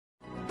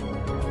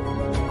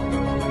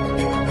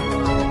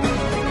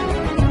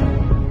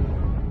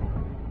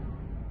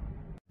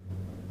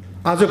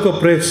आजको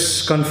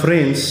press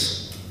conference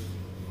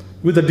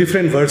with a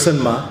different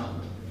भर्सनमा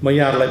म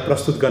यहाँहरूलाई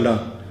प्रस्तुत गर्न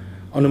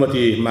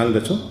अनुमति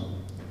माग्दछु।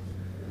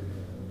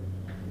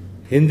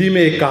 हिंदी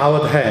में एक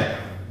कहावत है,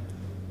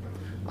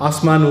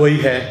 आसमान वही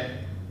है,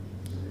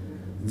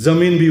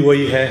 जमीन भी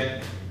वही है,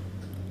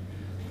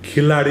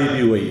 खिलाड़ी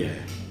भी वही है,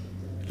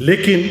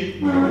 लेकिन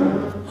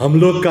हम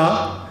लोग का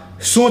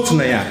सोच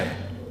नया है।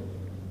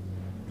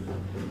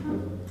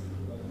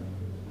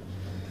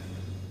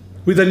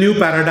 With a new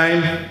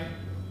paradigm,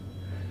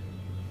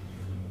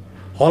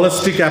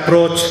 holistic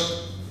approach,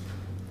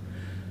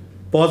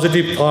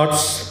 positive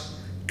thoughts,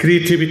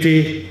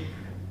 creativity,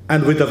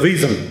 and with a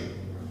vision,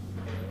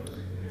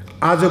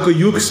 आजको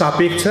युग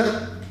सापेक्ष,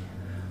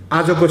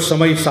 आजको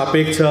समय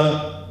सापेक्ष,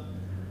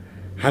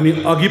 हामी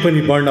अघि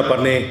पनि बढ्न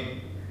पर्ने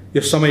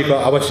यो समयको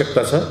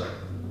आवश्यकता छ।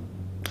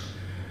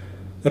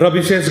 र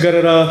विशेष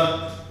गरेर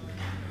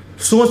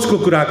सोचको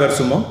कुरा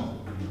गर्छु म।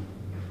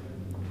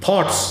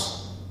 Thoughts,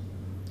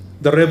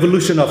 the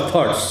revolution of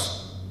thoughts.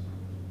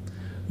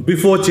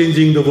 Before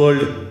changing the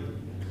world,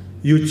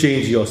 you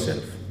change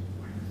yourself.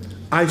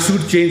 I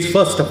should change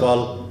first of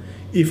all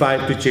if I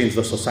have to change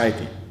the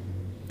society.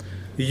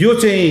 यो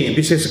चाहिँ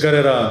विशेष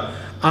गरेर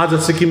आज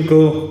सिक्किमको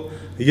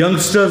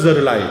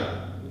यंगस्टर्सहरूलाई,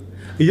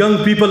 यङ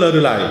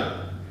पिपलहरूलाई,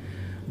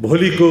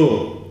 भोलिको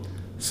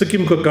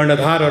सिक्किमको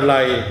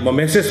कर्णधारहरूलाई म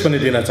मेसेज पनि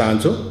दिन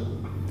चाहन्छु।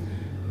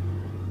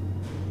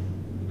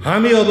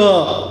 हामी अब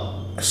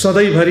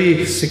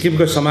सधैँभरि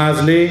सिक्किमको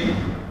समाजले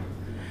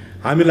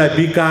हामीलाई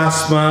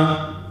विकासमा,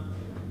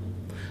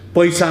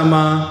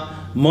 पैसामा,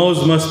 मौज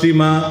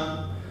मस्तीमा,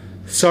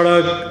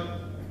 सडक,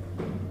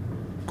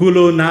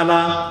 कुलो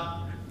नाला,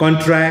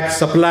 कन्ट्र्याक्ट,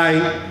 सप्लाई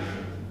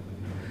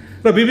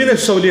र विभिन्न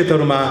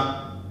सहुलियतहरूमा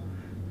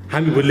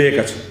हामी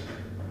भुलिएका छौँ।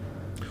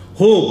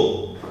 हो,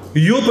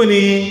 यो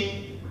पनि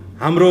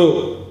हाम्रो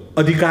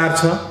अधिकार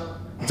छ,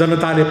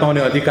 जनताले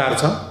पाउने अधिकार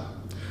छ।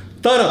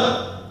 तर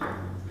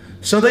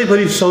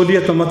सधैँभरि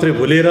सहुलियत मात्रै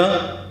भुलेर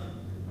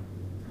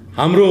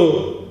हाम्रो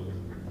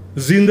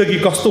जिन्दगी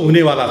कस्तो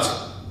हुनेवाला छ?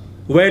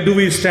 Where do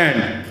we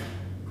stand?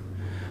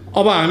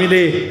 अब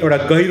हामीले एउटा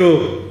गहिरो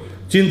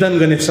चिन्तन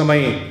गर्ने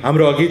समय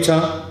हाम्रो अघि छ।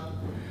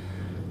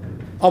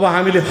 अब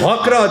हामीले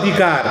हक र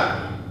अधिकार,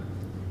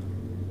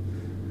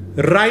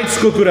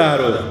 राइट्सको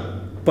कुराहरू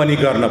पनि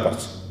गर्न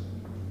पर्छ।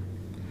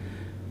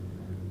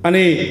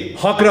 अनि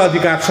हक र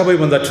अधिकार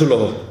सबैभन्दा ठुलो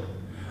हो।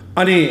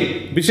 अनि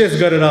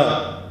विशेष गरेर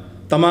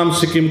तमाम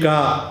सिक्किमका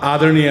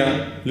आदरणीय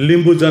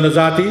लिम्बू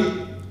जनजाति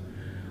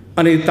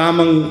अनि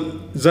तामाङ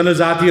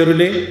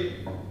जनजातिहरूले,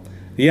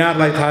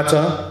 यहाँहरूलाई थाहा छ,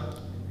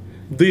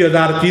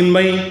 2003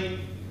 मै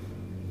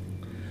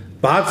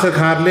भारत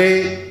सरकारले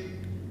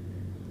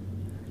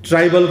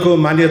ट्राइबलको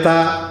मान्यता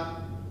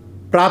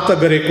प्राप्त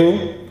गरेको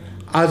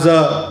आज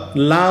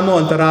लामो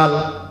अन्तराल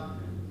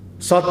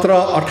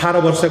 17-18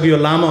 वर्षको यो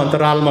लामो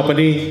अन्तरालमा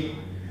पनि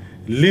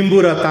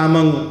लिम्बू र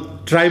Tamang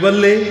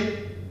ट्राइबलले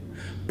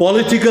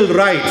political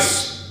rights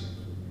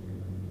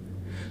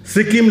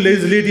Sikkim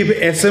legislative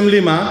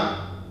एसेम्ब्लीमा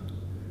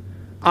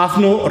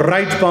आफ्नो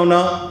राइट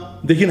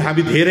पाउनदेखि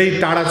हामी धेरै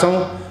टाढा छौँ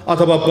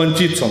अथवा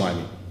वञ्चित छौँ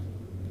हामी।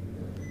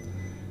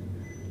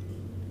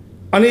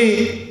 अनि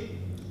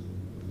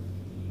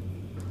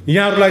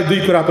यहाँहरूलाई दुई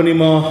कुरा पनि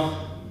म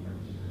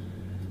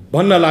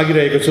भन्न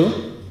लागिरहेको छु।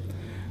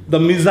 The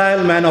missile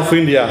man of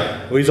India,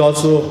 who is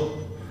also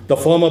the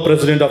former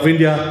president of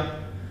India,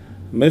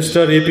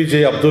 mister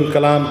APJ Abdul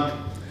Kalam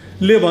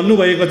ले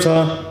भन्नुभएको छ,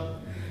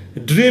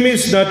 dream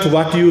is not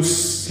what you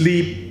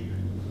sleep,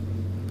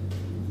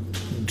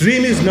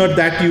 dream is not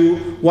that you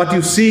what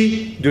you see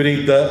during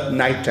the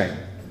night time,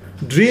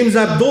 dreams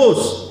are those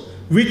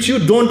which you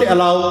don't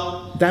allow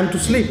them two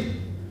sleep.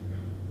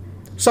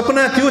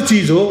 सपना त्यो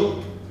चीज हो,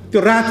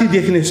 त्यो राति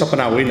देख्ने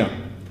सपना होइन।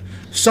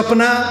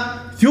 सपना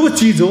त्यो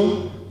चीज हो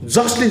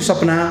जसले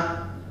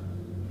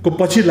सपनाको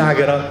पछि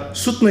लागेर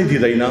सुत्नै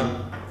दिँदैन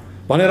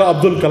भनेर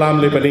अब्दुल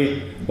कलामले पनि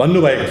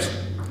भन्नुभएको छ।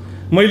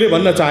 मैले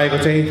भन्न चाहेको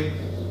चाहिँ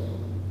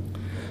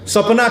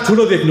सपना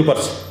ठुलो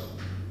देख्नुपर्छ।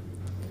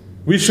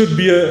 We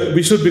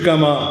should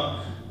become a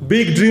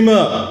big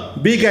dreamer,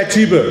 big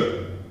अचिभर।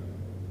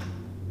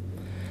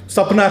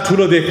 सपना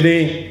ठुलो देख्ने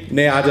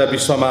नै आज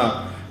विश्वमा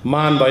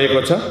मान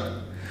भएको छ।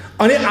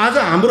 अनि आज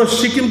हाम्रो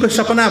सिक्किमको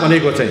सपना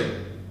भनेको चाहिँ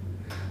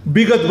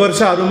विगत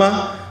वर्षहरूमा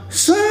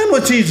सानो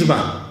चिजमा,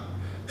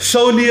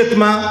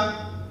 सहुलियतमा,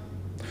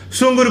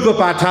 सुँगुरको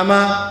पाठामा,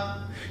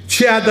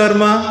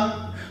 च्यादरमा,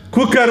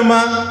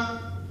 कुकरमा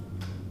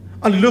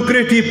अनि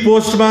लुक्रेटिभ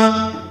पोस्टमा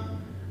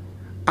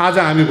आज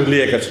हामी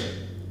भुलिएका छौँ।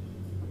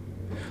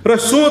 र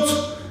सोच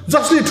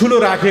जसले ठुलो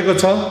राखेको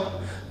छ,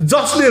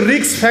 जसले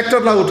रिस्क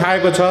फ्याक्टरलाई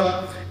उठाएको छ,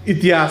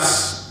 इतिहास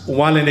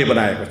उहाँले नै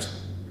बनाएको छ।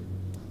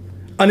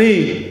 अनि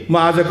म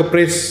आजको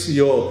प्रेस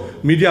यो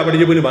मिडियाबाट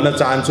यो पनि भन्न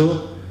चाहन्छु,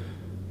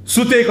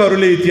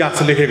 सुतेकोहरूले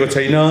इतिहास लेखेको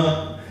छैन,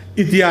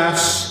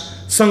 इतिहास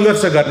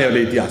सङ्घर्ष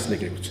गर्नेहरूले इतिहास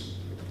लेखेको छ।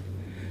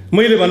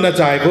 मैले भन्न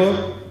चाहेको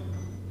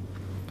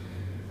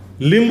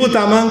लिम्बू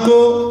तामाङको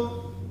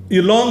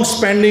यो लङ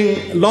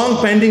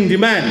पेन्डिङ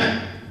डिमान्ड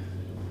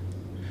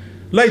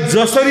लाई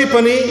जसरी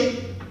पनि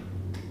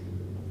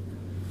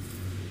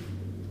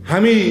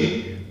हामी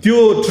त्यो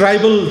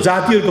ट्राइबल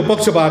जातिहरूको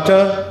पक्षबाट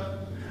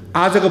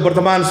आजको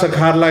वर्तमान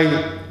सरकारलाई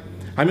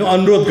हामी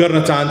अनुरोध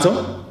गर्न चाहन्छौँ।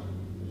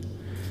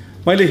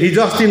 मैले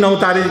हिजो अस्ति 9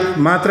 तारिक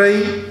मात्रै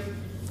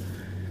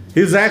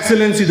हिज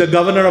Excellency the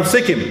governor of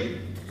Sikkim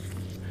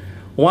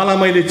उहाँलाई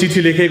मैले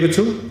चिठी लेखेको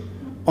छु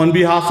on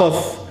behalf of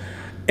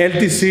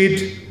LT seat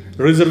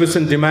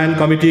reservation demand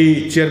committee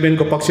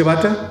चेयरम्यानको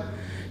पक्षबाट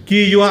कि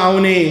यो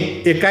आउने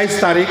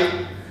 21 तारिक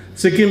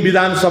सिक्किम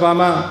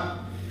विधानसभामा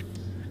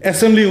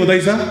एसेम्ब्ली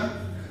हुँदैछ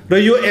र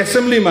यो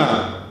एसेम्ब्लीमा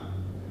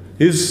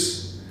हिज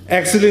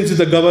एक्सलेन्सी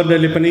द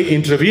गभर्नरले पनि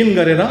इन्टरभिन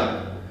गरेर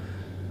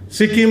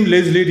सिक्किम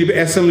लेजिस्लेटिभ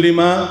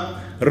एसेम्ब्लीमा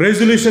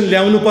रेजोल्युसन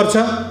ल्याउनुपर्छ,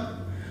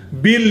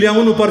 बिल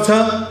ल्याउनुपर्छ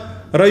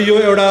र यो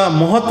एउटा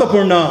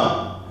महत्त्वपूर्ण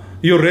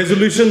यो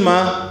रेजोल्युसनमा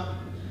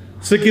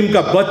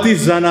सिक्किमका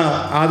 32 जना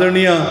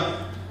आदरणीय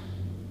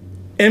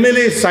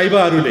एमएलए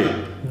साहिबहरूले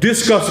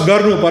डिस्कस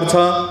गर्नुपर्छ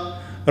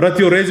र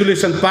त्यो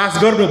रेजोल्युसन पास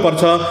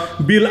गर्नुपर्छ,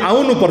 बिल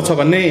आउनुपर्छ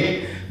भन्ने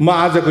म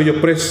आजको यो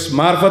प्रेस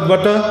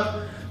मार्फतबाट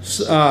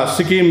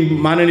सिक्किम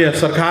माननीय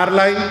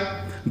सरकारलाई,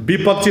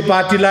 विपक्षी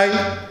पार्टीलाई,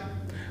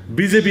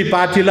 बीजेपी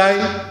पार्टीलाई,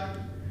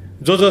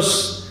 जस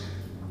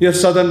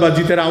यस सदनमा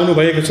जितेर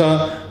आउनुभएको छ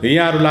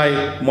यहाँहरूलाई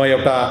म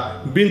एउटा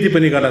बिन्ती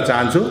पनि गर्न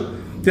चाहन्छु।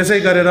 त्यसै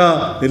गरेर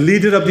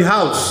leader of the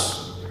house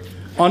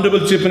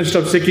honourable chief minister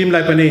of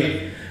सिक्किमलाई पनि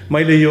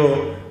मैले यो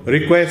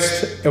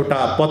रिक्वेस्ट एउटा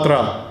पत्र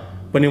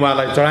पनि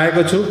उहाँलाई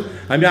चढाएको छु।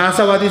 हामी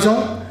आशावादी छौँ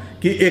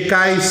कि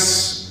 21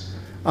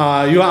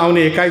 यो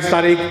आउने 21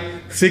 तारिक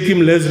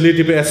सिक्किम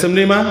लेजिस्लेटिभ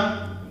एसेम्ब्लीमा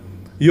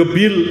यो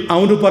बिल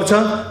आउनुपर्छ,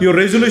 यो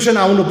रेजोल्युसन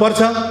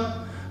आउनुपर्छ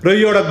र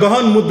यो एउटा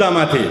गहन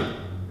मुद्दामाथि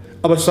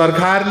अब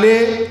सरकारले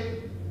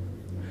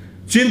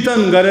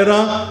चिन्तन गरेर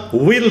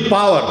विल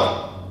पावर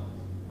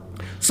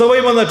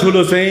सबैभन्दा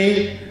ठुलो चाहिँ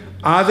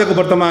आजको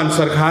वर्तमान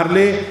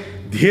सरकारले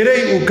धेरै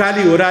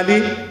उकाली ओह्राली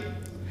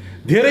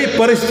धेरै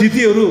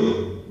परिस्थितिहरू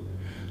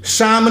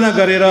सामना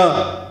गरेर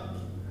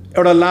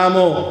एउटा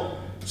लामो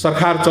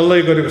सरकार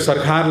चल्दै गरेको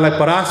सरकारलाई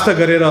परास्त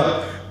गरेर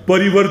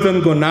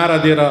परिवर्तनको नारा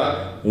दिएर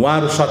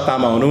उहाँहरू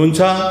सत्तामा हुनुहुन्छ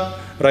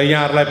र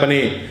यहाँहरूलाई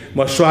पनि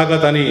म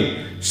स्वागत अनि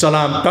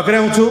सलाम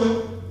टक्राउँछु।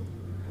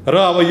 र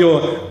अब यो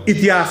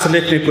इतिहास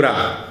लेख्ने कुरा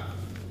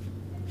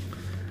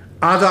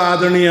आज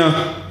आदरणीय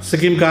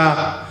सिक्किमका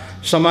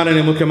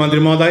सम्माननीय मुख्यमन्त्री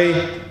महोदय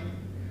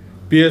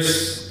PS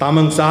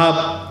तामाङ साहब,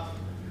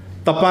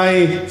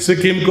 तपाईँ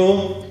सिक्किमको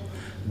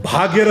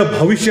भाग्य र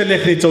भविष्य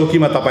लेख्ने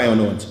चौकीमा तपाईँ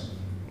हुनुहुन्छ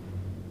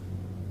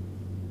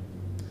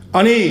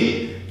अनि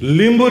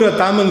लिम्बू र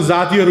तामाङ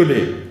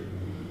जातिहरूले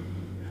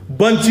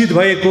वञ्चित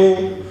भएको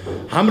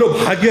हाम्रो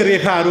भाग्य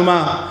रेखाहरूमा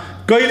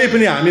कहिले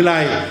पनि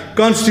हामीलाई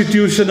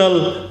कन्स्टिट्युसनल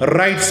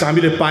राइट्स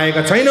हामीले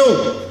पाएका छैनौँ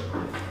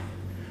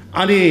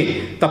अनि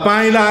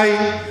तपाईलाई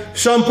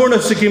सम्पूर्ण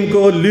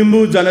सिक्किमको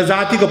लिम्बू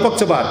जनजातिको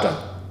पक्षबाट,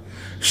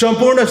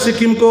 सम्पूर्ण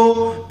सिक्किमको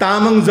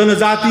तामाङ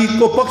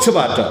जनजातिको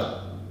पक्षबाट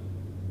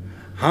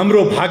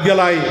हाम्रो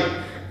भाग्यलाई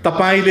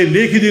तपाईले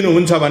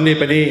लेखिदिनुहुन्छ भन्ने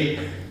पनि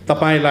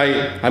तपाईलाई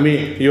हामी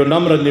यो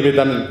नम्र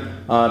निवेदन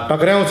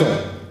टक्राउँछौँ।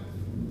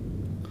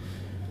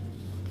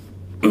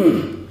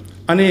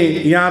 अनि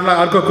यहाँहरूलाई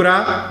अर्को कुरा,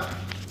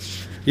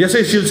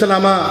 यसै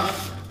सिलसिलामा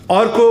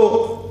अर्को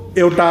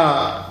एउटा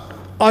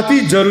अति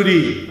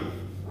जरुरी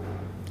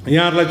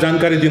यहाँहरूलाई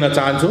जानकारी दिन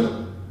चाहन्छु।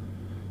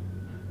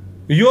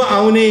 यो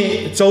आउने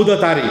 14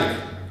 तारिक,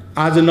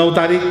 आज 9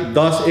 तारिक,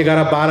 10,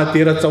 11, 12,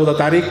 13, 14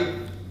 तारिक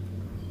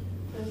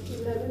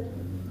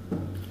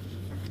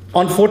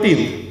अन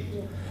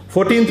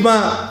 14th मा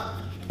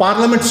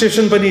पार्लियामेन्ट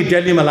सेसन पनि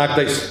दिल्लीमा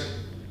लाग्दैछ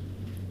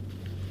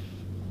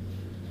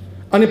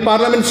अनि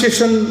पार्लियामेन्ट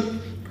सेसन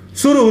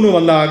सुरु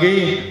हुनुभन्दा अघि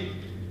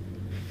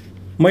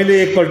मैले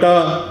एकपल्ट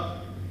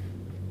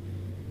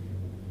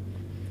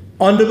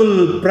honourable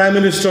prime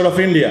minister of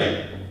India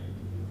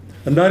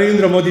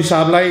Narendra Modi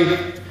साहबलाई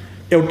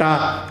एउटा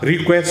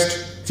रिक्वेस्ट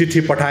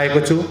चिठी पठाएको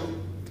छु।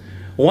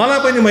 उहाँलाई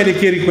पनि मैले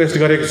के रिक्वेस्ट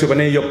गरेको छु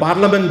भने यो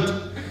पार्लियामेन्ट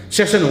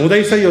सेसन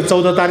हुँदैछ यो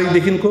 14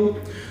 तारिकदेखिको,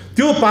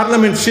 त्यो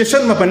पार्लियामेन्ट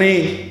सेसनमा पनि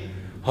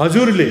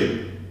हजुरले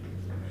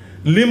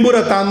लिम्बू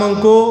र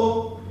तामाङको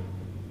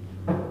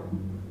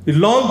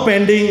लङ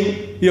पेन्डिङ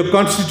यो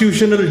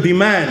कन्स्टिट्युसनल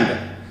डिमान्ड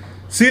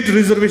सिट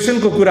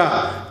रिजर्भेसनको कुरा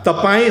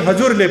तपाईँ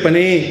हजुरले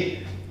पनि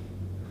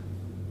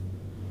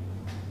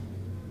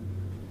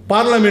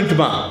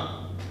पार्लियामेन्टमा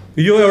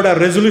यो एउटा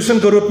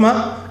रेजोल्युसनको रूपमा,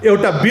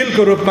 एउटा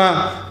बिलको रूपमा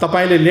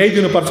तपाईले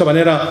ल्याइदिनुपर्छ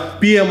भनेर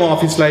पिएमओ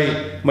अफिसलाई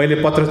मैले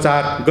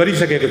पत्रचार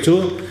गरिसकेको छु।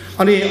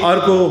 अनि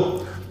अर्को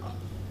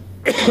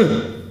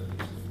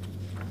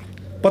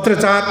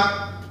पत्रचार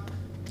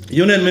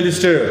युनियन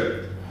मिनिस्टर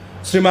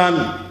श्रीमान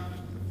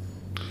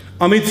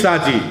अमित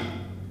शाहजी,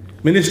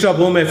 मिनिस्टर अफ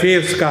होम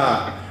एफेयर्सका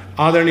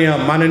आदरणीय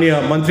माननीय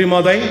मन्त्री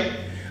महोदय,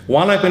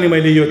 उहाँलाई पनि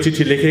मैले यो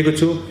चिठी लेखेको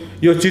छु।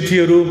 यो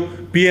चिठीहरू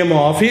पिएमओ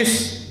अफिस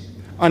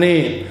अनि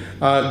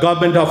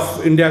गभर्नमेन्ट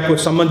अफ इन्डियाको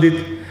सम्बन्धित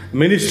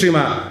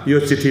मिनिस्ट्रीमा यो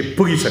चिठी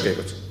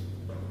पुगिसकेको छ।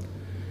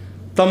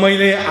 त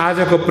मैले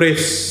आजको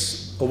प्रेस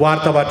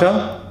वार्ताबाट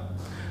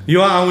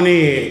यो आउने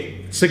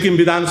सिक्किम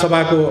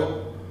विधानसभाको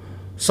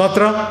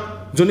सत्र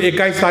जुन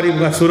 21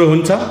 तारिकमा सुरु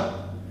हुन्छ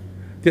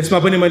त्यसमा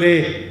पनि मैले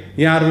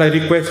यहाँहरूलाई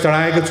रिक्वेस्ट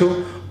चढाएको छु।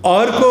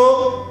 अर्को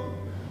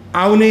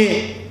आउने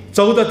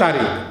 14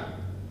 तारिक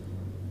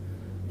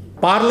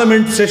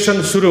पार्लियामेन्ट सेसन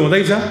सुरु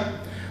हुँदैछ,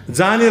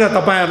 जहाँनिर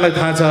तपाईँहरूलाई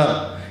थाहा छ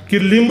कि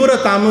लिम्बू र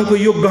तामाङको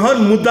यो गहन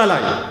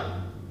मुद्दालाई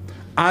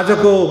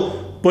आजको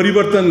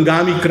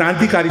परिवर्तनगामी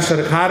क्रान्तिकारी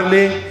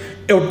सरकारले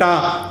एउटा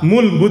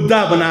मूल मुद्दा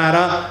बनाएर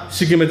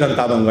सिक्किमे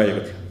जनतामा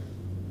गएको थियो।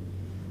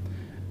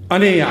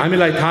 अनि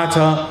हामीलाई थाहा छ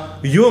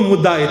यो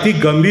मुद्दा यति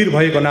गम्भीर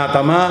भएको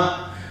नातामा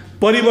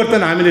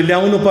परिवर्तन हामीले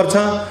ल्याउनु पर्छ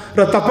र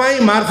तपाईँ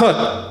मार्फत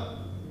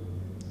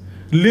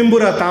लिम्बू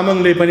र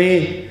तामाङले पनि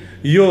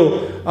यो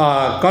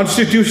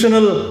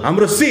कन्स्टिट्युसनल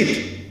हाम्रो सिट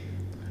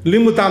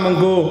लिम्बू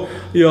तामाङको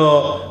यो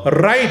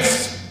राइट्स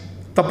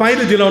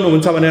तपाईले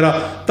दिलाउनुहुन्छ भनेर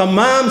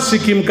तमाम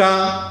सिक्किमका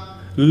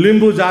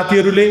लिम्बू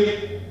जातिहरूले,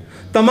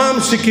 तमाम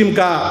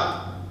सिक्किमका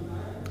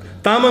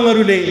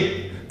तामाङहरूले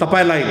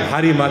तपाईलाई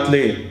भारी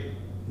मतले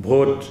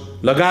भोट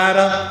लगाएर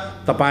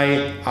तपाईँ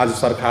आज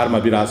सरकारमा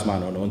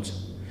विराजमान हुनुहुन्छ।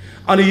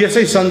 अनि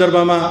यसै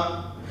सन्दर्भमा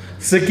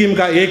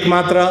सिक्किमका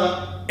एकमात्र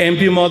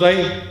एमपी महोदय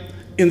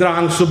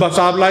इन्द्रहाङ सुब्बा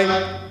साहबलाई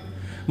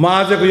म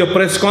आजको यो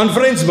प्रेस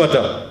कन्फरेन्सबाट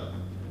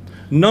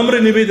नम्र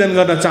निवेदन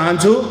गर्न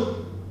चाहन्छु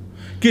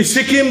कि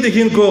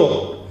सिक्किमदेखिको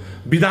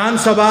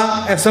विधानसभा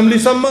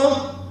एसेम्ब्लीसम्म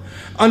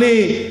अनि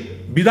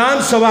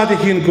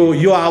विधानसभादेखिको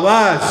यो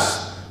आवाज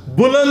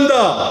बुलन्द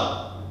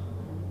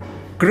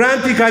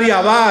क्रान्तिकारी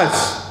आवाज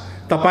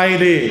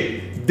तपाईले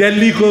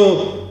दिल्लीको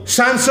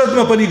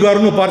सांसदमा पनि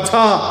गर्नुपर्छ,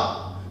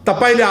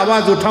 तपाईले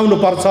आवाज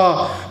उठाउनुपर्छ,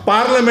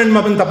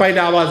 पार्लियामेन्टमा पनि तपाईले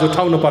आवाज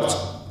उठाउनुपर्छ।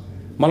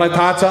 मलाई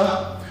थाहा छ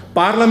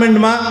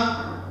पार्लियामेन्टमा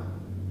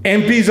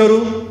एमपीजहरू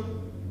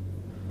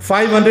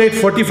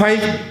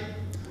 545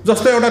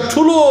 जस्तो एउटा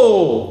ठुलो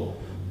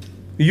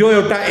यो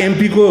एउटा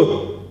एमपीको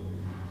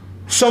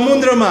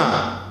समुद्रमा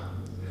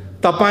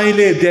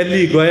तपाईले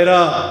दिल्ली गएर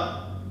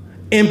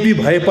एमपी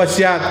भए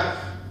पश्चात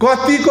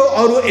कतिको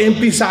अरू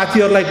एमपी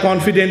साथीहरूलाई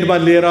कन्फिडेन्टमा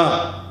लिएर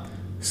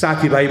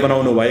साथीभाइ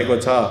बनाउनु भएको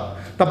छ।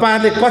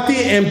 तपाईहरुले कति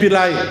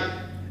एमपीलाई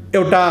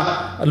एउटा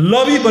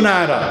लबी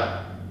बनाएर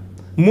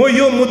म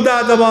यो मुद्दा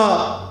जब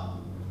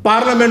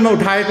पार्लियामेन्टमा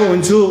उठाएको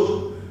हुन्छु,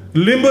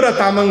 लिम्बू र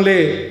तामाङले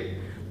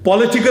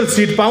पोलिटिकल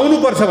सिट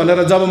पाउनुपर्छ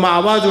भनेर जब म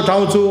आवाज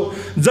उठाउँछु,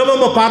 जब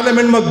म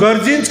पार्लियामेन्टमा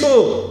गर्जिन्छु,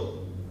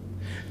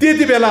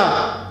 त्यति बेला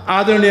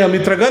आदरणीय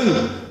मित्रगण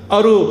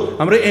अरू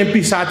हाम्रो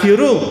एमपी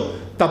साथीहरू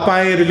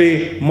तपाईहरुले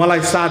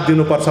मलाई साथ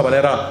दिनुपर्छ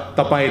भनेर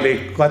तपाईले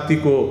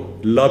कतिको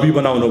लबी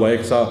बनाउनु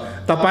भएको छ,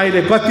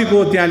 तपाईले कतिको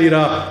त्यहाँनिर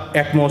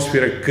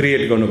एटमोस्फियर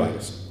क्रिएट गर्नु भएको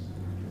छ।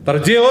 तर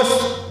जे होस्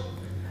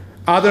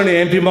आदरणीय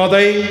एमपी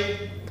महोदय,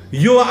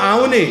 यो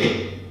आउने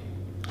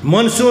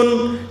मनसुन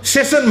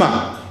सेसनमा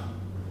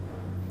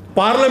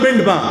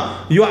पार्लियामेन्टमा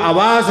यो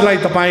आवाजलाई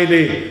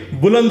तपाईले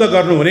बुलन्द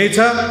गर्नुहुनेछ।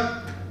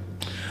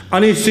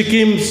 अनि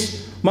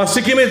सिक्किममा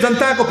सिक्किमे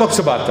जनताको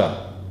पक्षबाट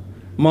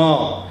म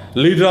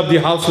लिडर अफ द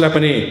हाउसलाई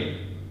पनि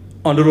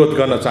अनुरोध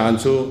गर्न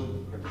चाहन्छु,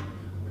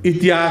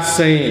 इतिहास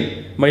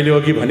चाहिँ मैले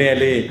अघि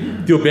भनेले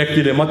त्यो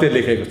व्यक्तिले मात्रै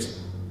लेखेको छ।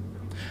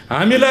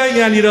 हामीलाई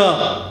यहाँनिर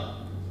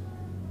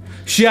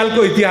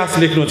सियालको इतिहास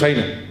लेख्नु छैन।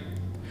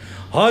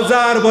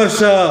 1000 वर्ष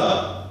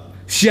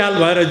सियाल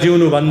भएर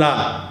जिउनु भन्दा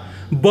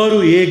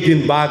बरु एक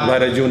दिन बाघ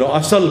भएर जिउनु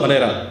असल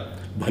भनेर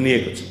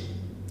भनिएको छ।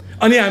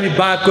 अनि हामी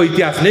बाघको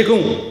इतिहास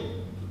लेखौं।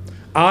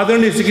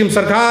 आदरणीय सिक्किम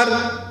सरकार,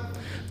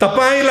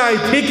 तपाईलाई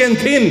थिक एन्ड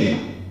थिन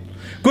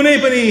कुनै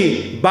पनि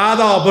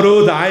बाधा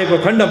अवरोध आएको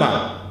खण्डमा,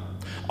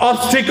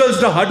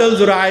 अब्स्टिकल्स र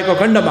हडल्सहरू आएको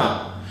खण्डमा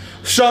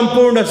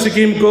सम्पूर्ण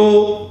सिक्किमको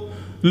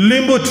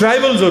लिम्बू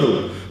ट्राइबल्सहरू,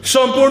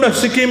 सम्पूर्ण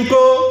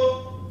सिक्किमको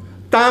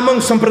तामाङ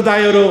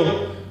सम्प्रदायहरू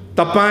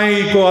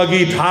तपाईको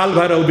अघि ढाल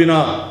भएर उभिन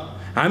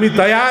हामी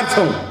तयार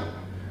छौं।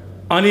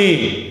 अनि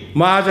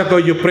म आजको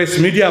यो प्रेस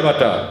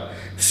मिडियाबाट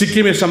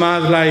सिक्किमे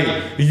समाजलाई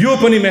यो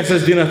पनि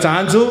मेसेज दिन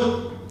चाहन्छु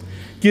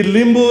कि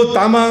Limbu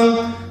Tamang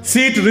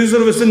seat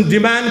reservation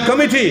demand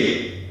committee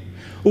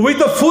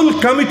with a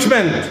full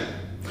commitment,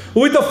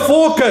 with a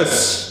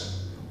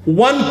focus,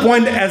 one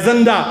point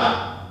agenda,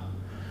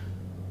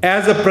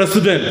 as a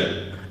president,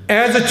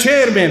 as a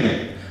chairman,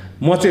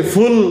 म चाहिँ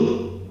फुल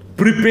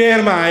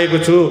प्रिपेयरमा आएको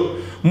छु।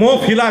 म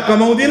फिला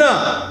कमाउँदिन,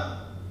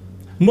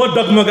 म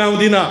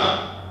डगमगाउँदिन।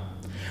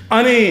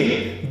 अनि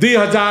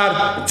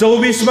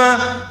 2024 मा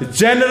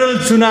जेनरल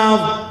चुनाव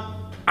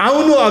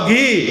आउनु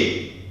अघि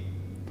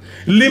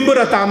लिम्बू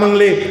र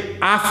तामाङले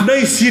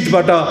आफ्नै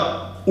सिटबाट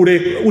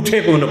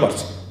उठेको हुनुपर्छ।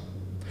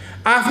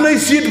 आफ्नै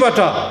सिटबाट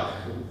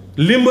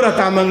लिम्बू र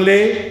तामाङले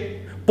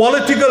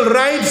पोलिटिकल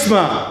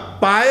राइट्समा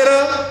पाएर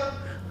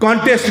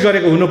कन्टेस्ट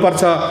गरेको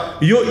हुनुपर्छ।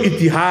 यो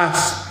इतिहास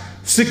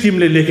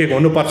सिक्किमले लेखेको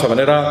हुनुपर्छ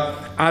भनेर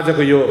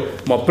आजको यो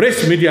म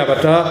प्रेस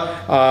मिडियाबाट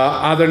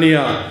आदरणीय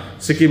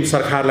सिक्किम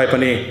सरकारलाई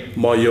पनि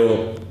म यो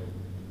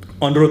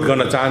अनुरोध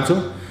गर्न चाहन्छु।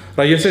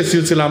 र यसै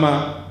सिलसिलामा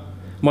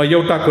म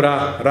एउटा कुरा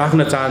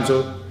राख्न चाहन्छु।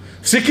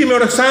 सिक्किम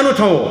एउटा सानो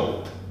ठाउँ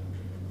हो,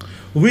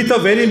 with a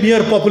very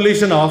mere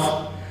population of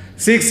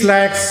 6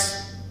 lakhs,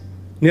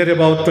 near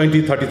about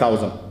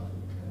 20-30,000.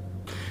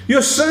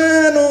 यो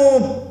सानो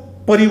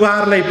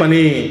परिवारलाई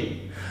पनि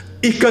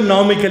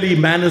इकोनोमिकली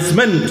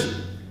म्यानेजमेन्ट,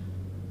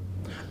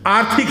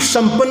 आर्थिक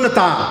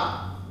सम्पन्नता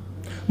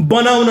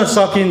बनाउन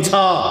सकिन्छ।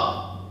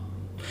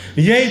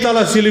 यही तल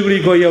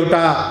सिलिगुडीको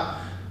एउटा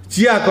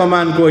चिया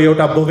कमानको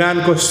एउटा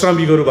बगानको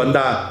श्रमिकहरू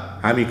भन्दा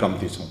हामी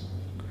कम्ती छौँ।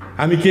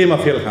 हामी केमा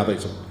फेल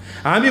खाँदैछौँ?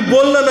 हामी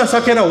बोल्न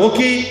नसकेर हो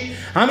कि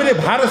हामीले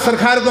भारत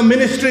सरकारको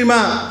मिनिस्ट्रीमा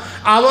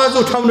आवाज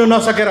उठाउन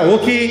नसकेर हो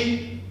कि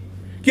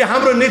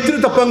हाम्रो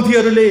नेतृत्व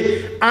पङ्क्तिहरूले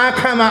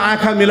आँखामा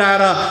आँखा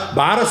मिलाएर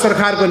भारत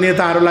सरकारको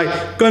नेताहरूलाई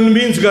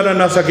कन्भिन्स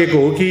गर्न नसकेको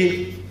हो कि?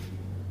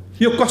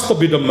 यो कस्तो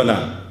विडम्बना!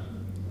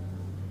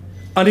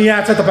 अनि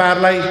यहाँ चाहिँ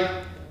तपाईहरुलाई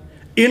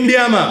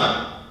इन्डियामा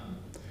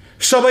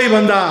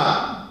सबैभन्दा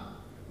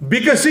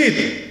विकसित,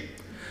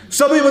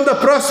 सबैभन्दा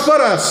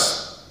प्रस्परस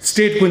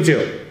स्टेट कुन चाहिँ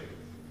हो?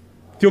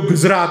 त्यो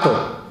गुजरात हो।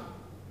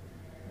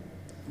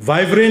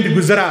 भाइब्रेन्ट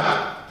गुजरात,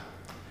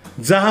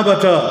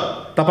 जहाँबाट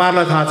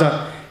तपाईहरुलाई थाहा छ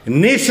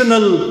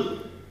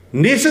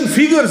नेसन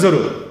फिगर्सहरू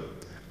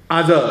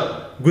आज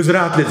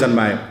गुजरातले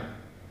जन्मायो।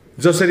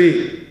 जसरी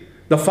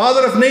the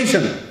father of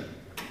nation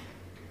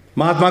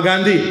Mahatma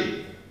Gandhi,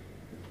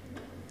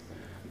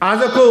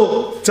 आजको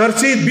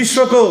चर्चित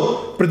विश्वको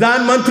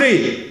प्रधानमन्त्री,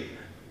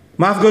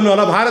 माफ गर्नु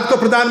होला, भारतको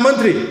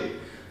प्रधानमन्त्री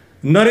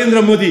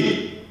Narendra Modi,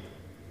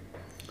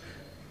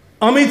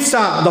 Amit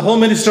Shah the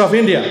home minister of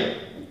India,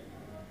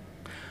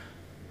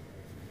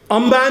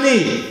 Ambani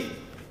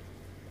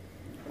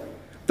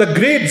the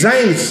great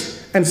giants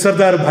and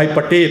सरदार भाई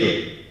पटेल,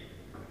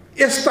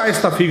 यस्ता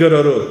यस्ता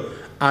फिगरहरू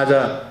आज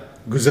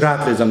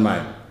गुजरातले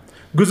जन्मायो।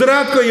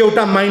 गुजरातको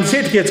एउटा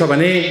माइन्डसेट के छ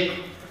भने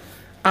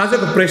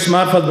आजको प्रेस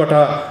मार्फतबाट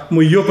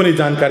म यो पनि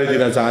जानकारी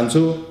दिन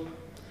चाहन्छु,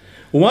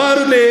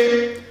 उहाँहरूले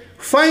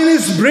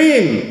finest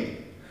brain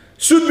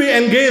should be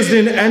engaged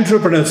in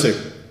entrepreneurship.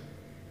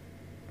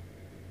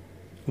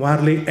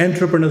 उहाँहरूले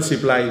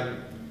एन्टरप्रेन्योरशिपलाई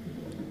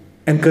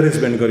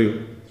एन्करेजमेन्ट गर्यो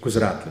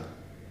गुजरातले।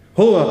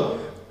 हो,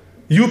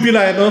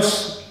 युपीलाई हेर्नुहोस्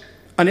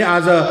अनि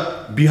आज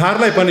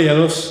बिहारलाई पनि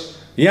हेर्नुहोस्,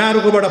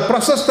 यहाँहरूकोबाट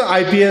प्रशस्त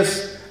आइपीएस,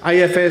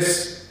 आइएफएस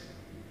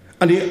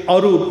अनि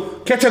अरू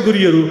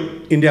क्याटेगोरीहरू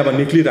इन्डियामा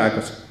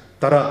निक्लिरहेको छ।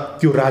 तर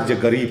त्यो राज्य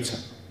गरिब छ।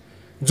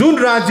 जुन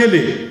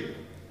राज्यले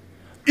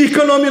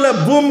इकोनोमीलाई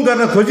बुम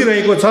गर्न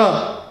खोजिरहेको छ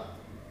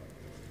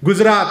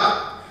गुजरात,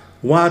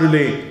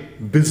 उहाँहरूले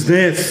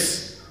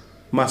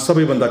बिजनेसमा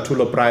सबैभन्दा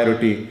ठुलो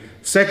प्रायोरिटी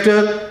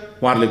सेक्टर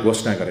उहाँहरूले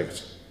घोषणा गरेको छ।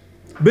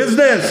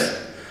 Business,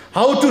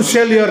 how to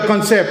sell your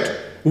concept.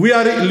 We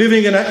are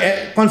living in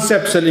a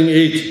concept selling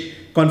as,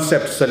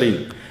 concept selling.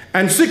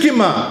 And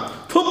सिक्किममा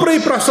थुप्रै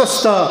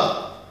प्रशस्त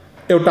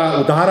एउटा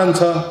उदाहरण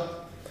छ।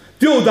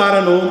 त्यो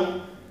उदाहरण हो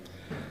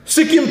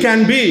Sikkim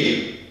can be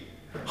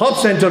hub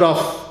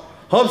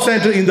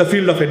centre in the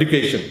field of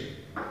education.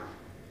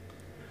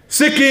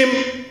 Sikkim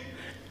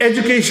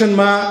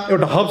एजुकेसनमा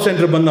एउटा हब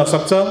सेन्टर बन्न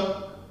सक्छ,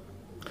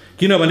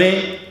 किनभने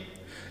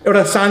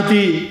एउटा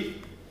शान्ति,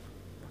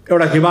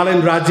 एउटा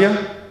हिमालयन राज्य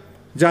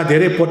जहाँ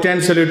धेरै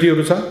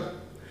पोटेन्सियलिटीहरू छ।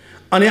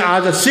 अनि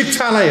आज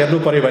शिक्षालाई हेर्नु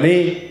पर्यो भने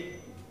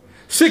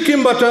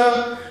सिक्किमबाट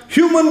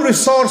ह्युमन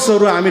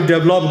रिसोर्सहरू हामी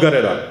डेभलप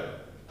गरेर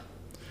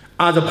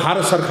आज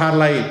भारत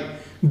सरकारलाई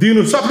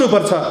दिनु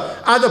सक्नुपर्छ।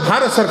 आज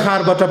भारत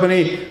सरकारबाट पनि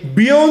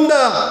बियोन्ड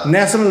द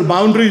नेसनल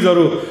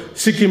बाउन्ड्रिजहरू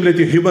सिक्किमले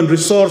त्यो ह्युमन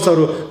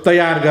रिसोर्सहरू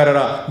तयार गरेर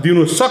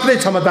दिनु सक्ने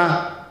क्षमता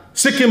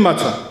सिक्किममा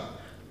छ।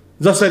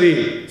 जसरी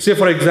से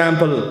फर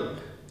एक्जाम्पल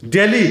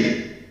दिल्ली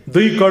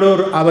 2 करोड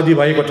आबादी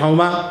भएको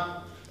ठाउँमा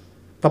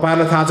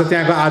तपाईहरुलाई थाहा छ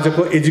त्यहाँको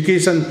आजको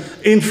एजुकेसन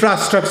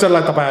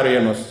इन्फ्रास्ट्रक्चरलाई तपाईहरु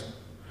हेर्नुहोस्,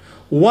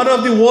 one of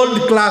the world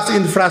class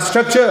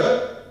infrastructure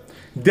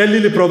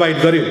दिल्लीले provide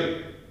गर्यो।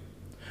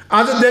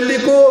 आज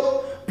दिल्लीको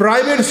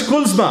प्राइभेट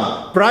स्कुल्समा,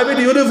 प्राइभेट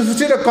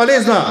युनिभर्सिटी र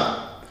कलेजमा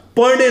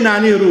पढ्ने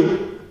नानीहरू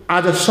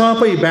आज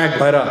सबै ब्याक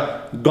भएर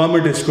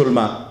गभर्मेन्ट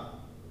स्कुलमा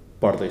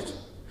पढ्दैछ।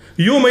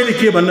 यो मैले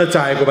के भन्न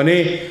चाहेको भने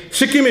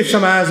सिक्किमे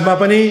समाजमा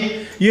पनि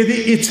यदि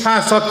इच्छा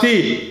शक्ति,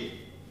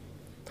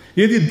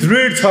 यदि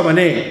दृढ छ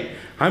भने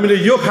हामीले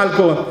यो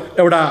खालको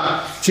एउटा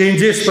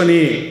चेन्जेस पनि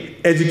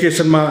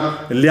एजुकेसनमा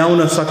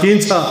ल्याउन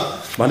सकिन्छ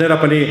भनेर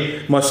पनि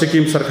म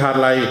सिक्किम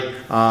सरकारलाई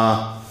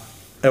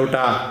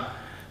एउटा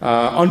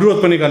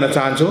अनुरोध पनि गर्न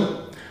चाहन्छु।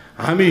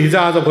 हामी हिजो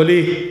आज भोलि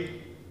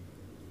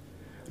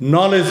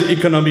नलेज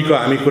इकोनोमीको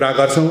हामी कुरा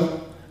गर्छौँ,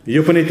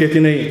 यो पनि त्यति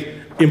नै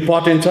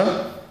इम्पोर्टेन्ट छ।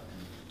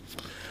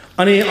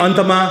 अनि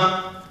अन्तमा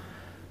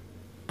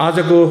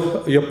आजको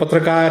यो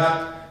पत्रकार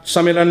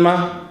सम्मेलनमा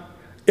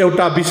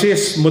एउटा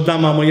विशेष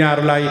मुद्दामा म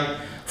यहाँहरूलाई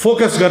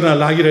फोकस गर्न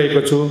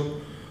लागिरहेको छु।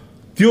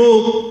 त्यो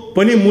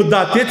पनि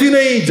मुद्दा त्यति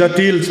नै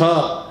जटिल छ,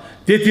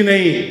 त्यति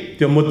नै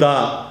त्यो मुद्दा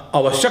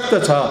आवश्यक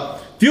छ।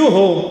 त्यो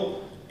हो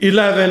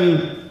 11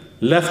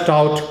 left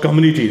out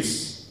communities.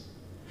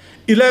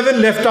 11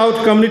 left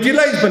out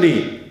कम्युनिटीलाई पनि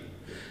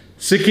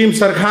सिक्किम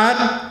सरकार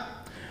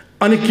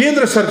अनि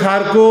केन्द्र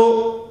सरकारको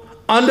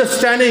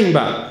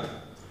अन्डरस्ट्यान्डिङमा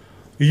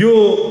यो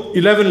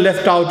 11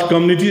 लेफ्ट आउट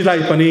कम्युनिटीलाई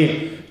पनि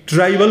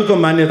ट्राइबलको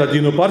मान्यता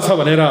दिनुपर्छ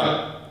भनेर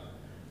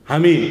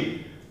हामी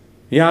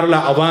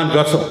यहाँहरूलाई आह्वान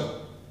गर्छौँ।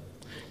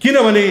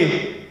 किनभने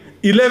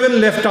 11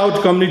 लेफ्ट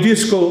आउट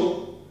कम्युनिटिजको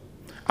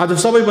आज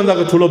सबैभन्दा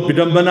ठुलो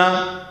विडम्बना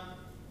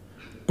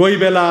कोही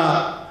बेला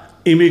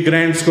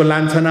इमिग्रेन्ट्सको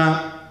लान्छना,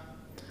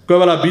 कोही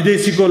बेला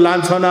विदेशीको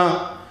लान्छना,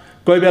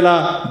 कोही बेला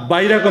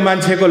बाहिरको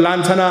मान्छेको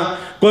लान्छना,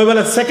 कोही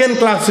बेला सेकेन्ड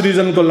क्लास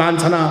सिटिजनको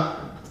लान्छना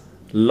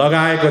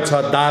लगाएको छ,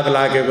 दाग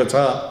लागेको छ।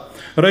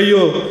 र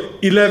यो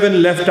 11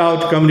 लेफ्ट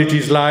आउट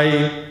कम्युनिटिजलाई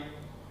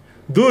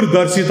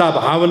दूरदर्शिता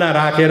भावना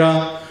राखेर,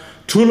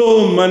 ठुलो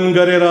मन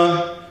गरेर,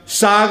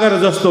 सागर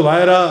जस्तो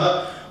भएर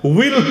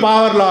विल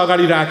पावरलाई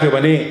अगाडि राख्यो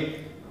भने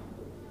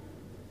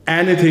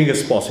एनिथिङ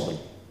इज पोसिबल।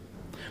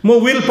 म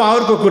विल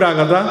पावरको कुरा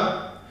गर्दा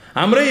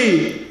हाम्रै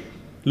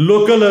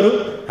लोकलहरू,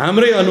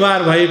 हाम्रै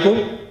अनुहार भएको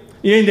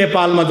यही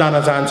नेपालमा जान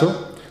चाहन्छु।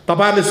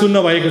 तपाईहरुले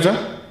सुन्न भएको छ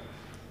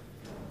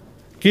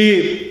कि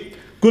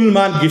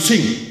कुलमान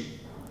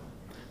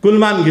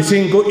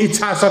घिसिङको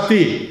इच्छा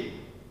शक्ति,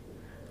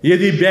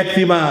 यदि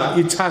व्यक्तिमा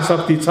इच्छा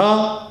शक्ति छ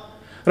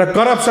र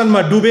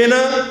करप्सनमा डुबेन,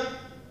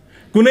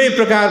 कुनै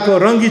प्रकारको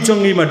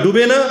रङ्गीचङ्गीमा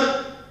डुबेन,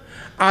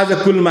 आज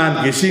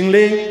कुलमान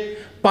घिसिङले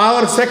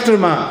पावर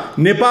सेक्टरमा,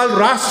 नेपाल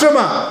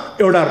राष्ट्रमा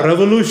एउटा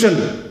रेभोल्युसन,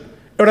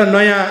 एउटा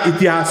नयाँ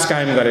इतिहास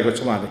कायम गरेको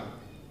छ। उहाँले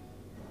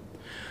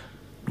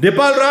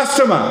नेपाल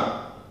राष्ट्रमा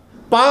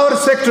पावर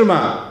सेक्टरमा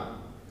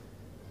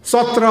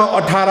 17,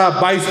 18,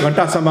 22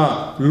 घण्टासम्म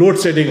लोड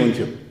सेडिङ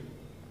हुन्थ्यो।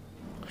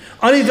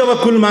 अनि जब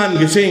कुलमान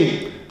घिसिङ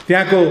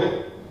त्यहाँको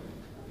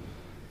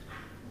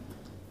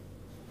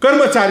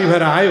कर्मचारी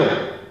भएर आयो,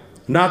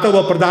 न त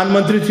वो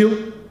प्रधानमन्त्री थियो,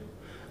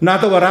 न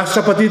त वो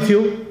राष्ट्रपति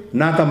थियो,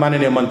 न त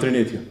माननीय मन्त्री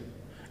नै थियो।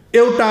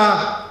 एउटा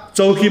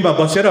चौकीमा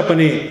बसेर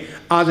पनि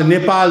आज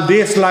नेपाल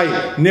देशलाई,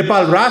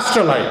 नेपाल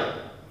राष्ट्रलाई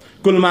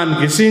कुलमान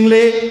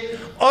घिसिङले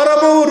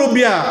अरबौं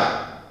रुपियाँ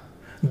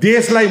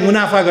देशलाई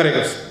मुनाफा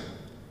गरेको छ।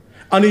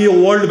 अनि यो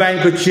वर्ल्ड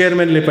ब्याङ्कको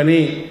चेयरम्यानले पनि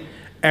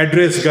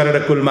एड्रेस गरेर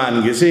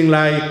कुलमान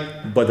घिसिङलाई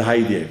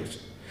बधाई दिएको छ।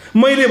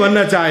 मैले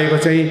भन्न चाहेको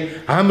चाहिँ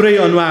हाम्रै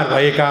अनुहार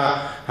भएका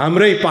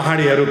हाम्रै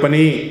पहाडीहरू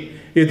पनि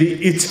यदि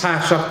इच्छा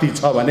शक्ति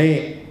छ भने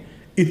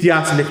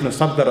इतिहास लेख्न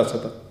सक्दो रहेछ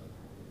त।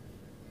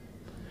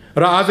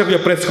 र आजको यो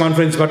प्रेस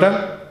कन्फरेन्सबाट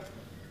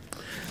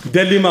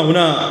दिल्लीमा हुन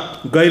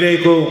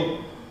गइरहेको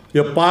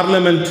यो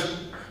पार्लियामेन्ट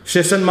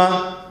सेसनमा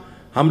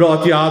हाम्रो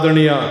अति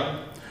आदरणीय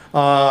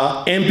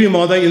एमपी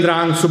महोदय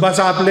इन्द्रहाङ सुब्बा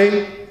साहबले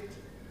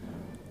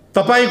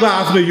तपाईको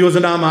आफ्नो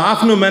योजनामा,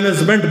 आफ्नो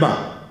म्यानेजमेन्टमा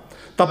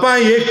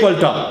तपाईँ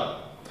एकपल्ट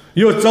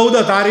यो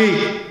 14 तारिक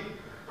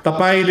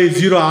तपाईले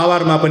 0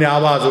 आवरमा पनि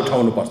आवाज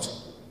उठाउनुपर्छ।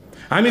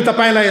 हामी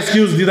तपाईलाई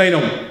excuse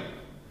दिदैनौं।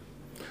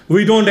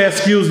 We don't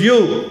excuse you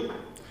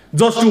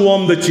just to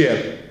warm the chair.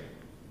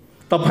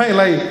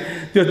 तपाईलाई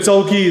त्यो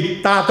चौकी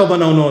तातो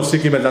बनाउनु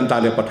सिक्किमे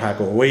जनताले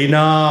पठाएको होइन।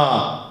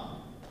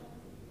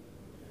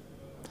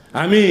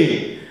 हामी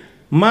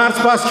मार्च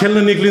पास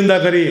खेल्न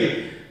निक्लिँदाखेरि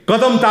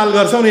कदम ताल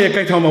गर्छौं नि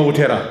एकै ठाउँमा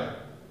उठेर,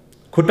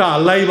 खुट्टा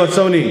हल्लाइ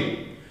बस्छौं नि।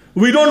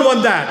 We don't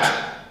want that.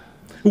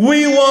 We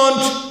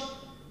want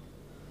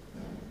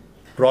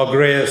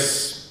progress.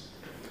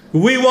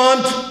 We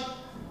want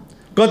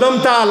कदम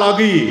ताल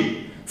अघि,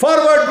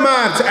 forward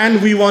March,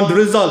 and we want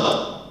result.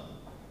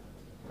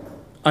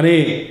 अनि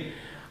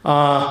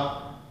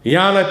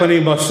यहाँलाई पनि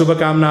म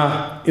शुभकामना,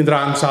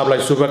 इन्द्रहाङ साहबलाई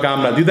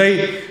शुभकामना दिँदै,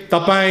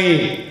 तपाईँ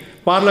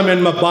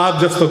पार्लियामेन्टमा बाघ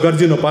जस्तो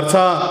गर्जिनु पर्छ।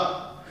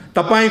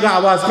 तपाईको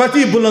आवाज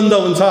कति बुलन्द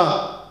हुन्छ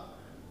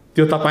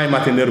त्यो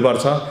तपाईमाथि निर्भर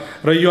छ।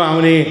 र यो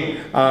आउने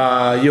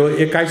यो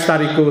 21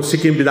 तारिकको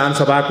सिक्किम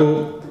विधानसभाको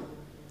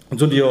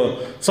जुन यो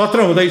सत्र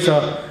हुँदैछ,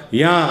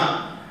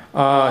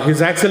 यहाँ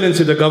हिज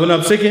एक्सेलेन्सी the governor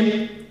of Sikkim,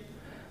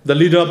 the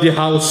leader of the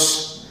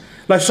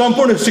हाउसलाई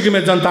सम्पूर्ण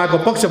सिक्किमे जनताको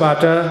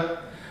पक्षबाट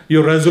यो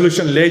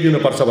रेजोल्युसन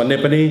ल्याइदिनुपर्छ भन्ने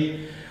पनि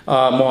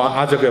म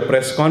आजको यो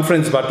प्रेस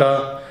कन्फरेन्सबाट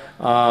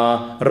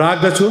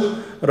राख्दछु।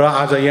 र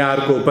आज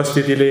यहाँहरूको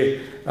उपस्थितिले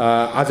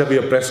आजको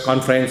यो प्रेस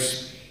कन्फरेन्स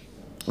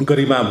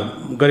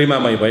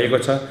गरिमामय भएको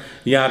छ।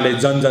 यहाँहरूले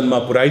जनजनमा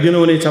पुर्याइदिनु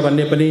हुनेछ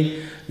भन्ने पनि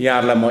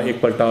यहाँहरूलाई म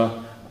एकपल्ट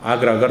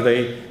आग्रह गर्दै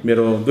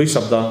मेरो 2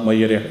 शब्द म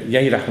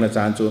यही राख्न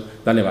चाहन्छु।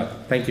 धन्यवाद।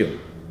 Thank you.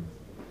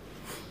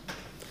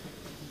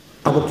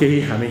 अब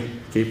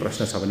केही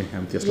प्रश्न छ भने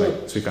हामी त्यसलाई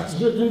स्वीकार्छौँ।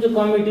 यो जुन चाहिँ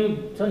कमिटी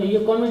छ नि, यो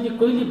कमिटी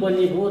कहिले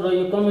बनिएको र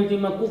यो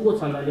कमिटीमा को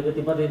छन्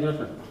अलिकति बताइदिनुहोस्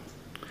न।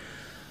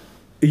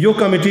 यो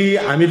कमिटी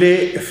हामीले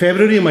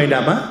फेब्रुअरी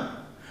महिनामा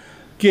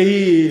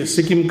केही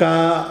सिक्किमका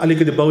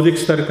अलिकति बौद्धिक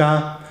स्तरका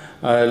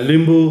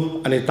लिम्बू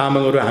अनि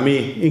तामाङहरू हामी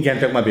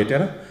गान्तोकमा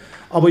भेटेर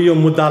अब यो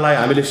मुद्दालाई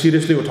हामीले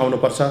सिरियसली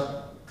उठाउनुपर्छ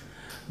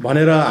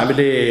भनेर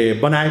हामीले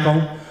बनाएका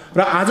हौँ।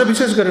 र आज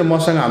विशेष गरेर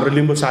मसँग हाम्रो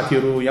लिम्बू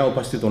साथीहरू यहाँ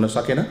उपस्थित हुन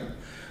सकेन।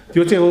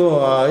 त्यो चाहिँ हो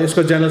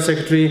यसको जनरल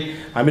सेक्रेटरी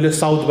हामीले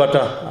साउथबाट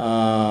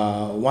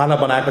उहाँलाई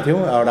बनाएको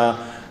थियौँ, एउटा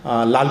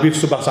लालवीर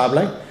सुब्बा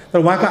साहबलाई। तर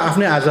उहाँको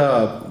आफ्नै आज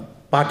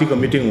पार्टीको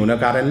मिटिङ हुन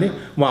कारणले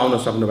उहाँ आउन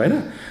सक्नु भएन।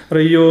 र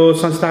यो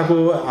संस्थाको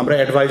हाम्रो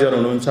एडभाइजर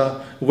हुनुहुन्छ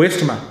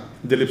वेस्टमा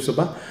दिलीप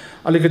सुब्बा,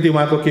 अलिकति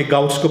उहाँको केही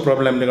गाउट्सको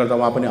प्रब्लमले गर्दा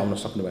उहाँ पनि आउन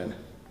सक्नु भएन।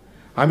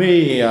 हामी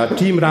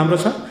टिम राम्रो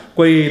छ,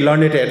 कोही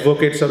लर्नेड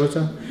एडभोकेट्सहरू छ,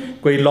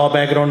 कोही ल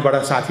ब्याकग्राउन्डबाट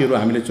साथीहरू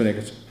हामीले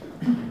चुनेको छ।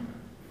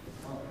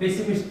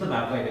 पेसिमिस्ट त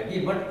भएको होइन कि,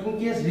 बट इन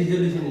केस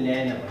रिजोल्युसन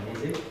ल्याएन भने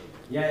चाहिँ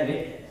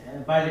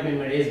यहाँ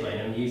पार्लियामेन्टमा रेज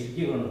भएन भने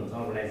के गर्नुहुन्छ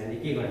अर्गनाइजेसनले,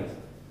 के गर्नुहुन्छ?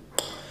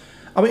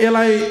 अब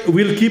यसलाई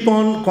will keep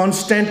on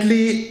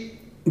कन्स्टेन्टली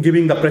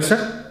giving the pressure.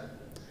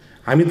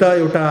 हामी त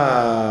एउटा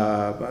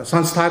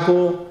संस्थाको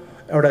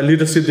एउटा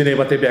लिडरसिप दिने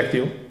मात्रै व्यक्ति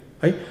हो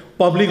है।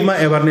 पब्लिकमा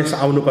एवेरनेस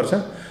आउनुपर्छ।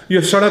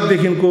 यो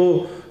सडकदेखिको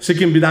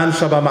सिक्किम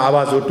विधानसभामा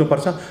आवाज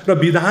उठ्नुपर्छ र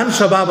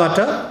विधानसभाबाट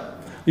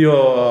यो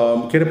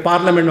के अरे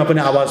पार्लियामेन्टमा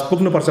पनि आवाज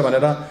पुग्नुपर्छ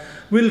भनेर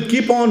will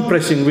keep on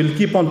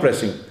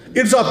pressing.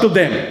 It's up to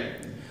them.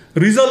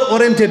 Result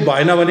oriented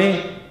भएन भने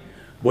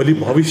भोलि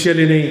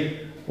भविष्यले नै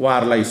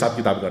उहाँहरूलाई हिसाब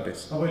किताब गर्नेछ।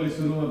 तपाईँले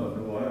सुरुमा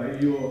भन्नुभयो है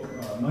यो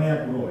नयाँ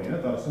कुरो होइन,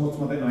 तर सोच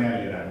मात्रै नयाँ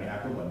लिएर हामी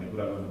आएको भन्ने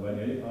कुरा गर्नुभयो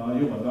नि है।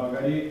 योभन्दा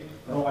अगाडि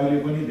र अहिले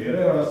पनि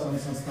धेरैवटा सङ्घ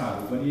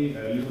संस्थाहरू पनि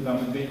लिम्बू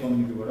तामाङकै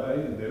कम्युनिटीबाट है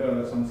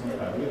धेरैवटा सङ्घ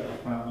संस्थाहरू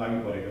आफ्ना लागि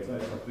परेको छ,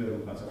 सक्रिय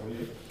रूपमा छ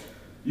कोही।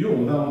 यो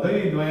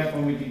हुँदाहुँदै नयाँ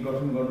कमिटी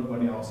गठन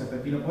गर्नुपर्ने आवश्यकता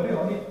किन पर्यो?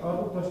 अनि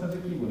अर्को प्रश्न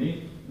चाहिँ के भने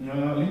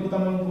लिम्बू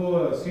तामाङको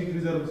सिट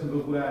रिजर्भेसनको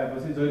कुरा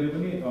आएपछि जहिले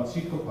पनि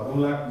सिटको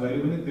फर्मुला जहिले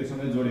पनि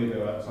त्योसँगै जोडिएको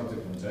एउटा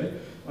सब्जेक्ट हुन्छ है।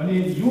 अनि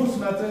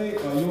यसमा चाहिँ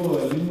यो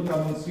Limbu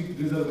Tamang seat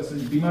reservation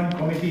demand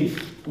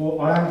कमिटीको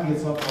अडान के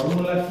छ,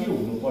 फर्मुला के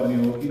हुनुपर्ने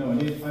हो?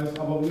 किनभने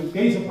अब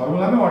त्यही छ,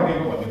 फर्मुलामै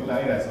अड्केको भन्ने कुरा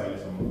आइरहेछ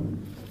अहिलेसम्म।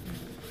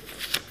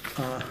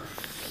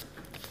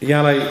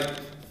 यहाँलाई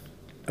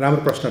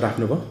राम्रो प्रश्न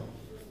राख्नुभयो।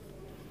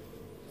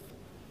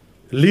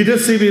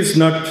 Leadership is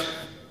not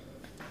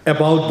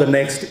about the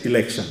next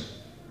election.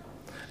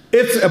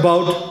 It's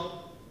about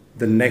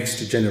the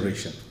next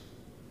generation.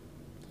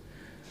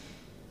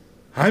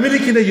 हामीले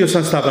किन यो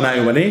संस्था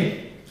बनायौँ भने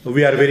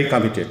we are very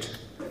committed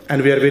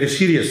and we are very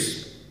serious.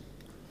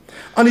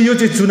 अनि यो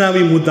चाहिँ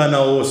चुनावी मुद्दा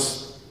नहोस्।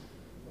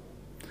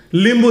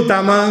 लिम्बू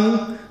तामाङ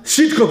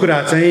सिटको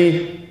कुरा चाहिँ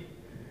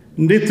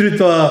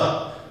नेतृत्व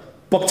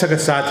पक्षका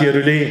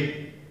साथीहरूले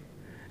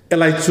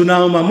यसलाई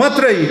चुनावमा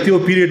मात्रै त्यो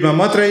पिरियडमा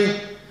मात्रै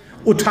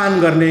उठान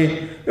गर्ने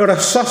एउटा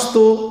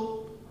सस्तो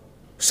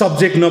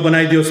सब्जेक्ट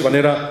नबनाइदियोस्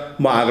भनेर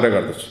म आग्रह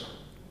गर्दछु।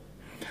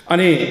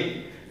 अनि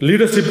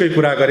लिडरसिपकै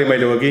कुरा गरेँ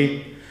मैले अघि।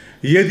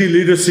 यदि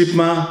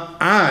लिडरसिपमा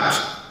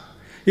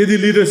यदि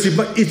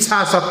लिडरसिपमा इच्छा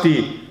शक्ति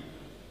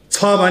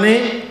छ भने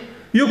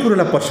यो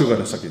कुरोलाई पर्स्यु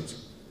गर्न सकिन्छ।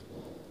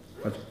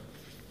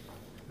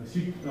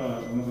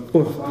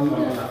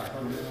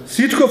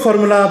 सिटको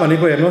फर्मुला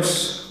भनेको हेर्नुहोस्,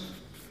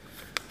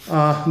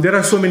 there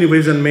are so many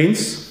ways and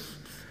men's.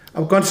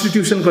 अब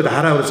कन्स्टिट्युसनको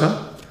धाराहरू छ।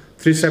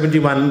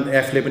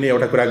 371F ले पनि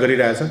एउटा कुरा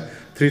गरिरहेछ,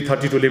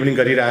 332 ले पनि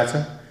गरिरहेछ।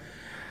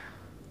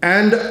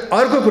 एन्ड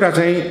अर्को कुरा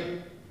चाहिँ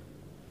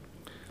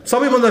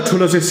सबैभन्दा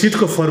ठुलो चाहिँ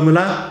सिटको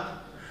फर्मुला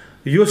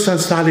यो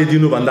संस्थाले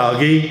दिनुभन्दा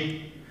अघि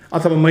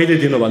अथवा मैले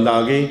दिनुभन्दा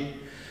अघि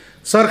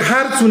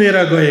सरकार चुनेर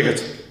गएको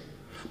छ,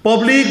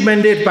 पब्लिक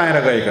म्यान्डेट पाएर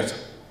गएको छ।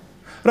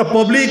 र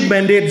पब्लिक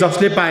म्यान्डेट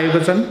जसले पाएको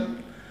छन्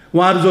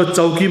उहाँहरू जो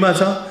चौकीमा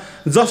छ,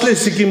 जसले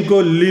सिक्किमको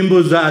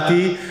लिम्बू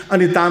जाति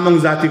अनि तामाङ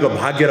जातिको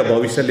भाग्य र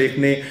भविष्य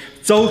लेख्ने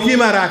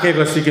चौकीमा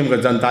राखेको सिक्किमको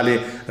जनताले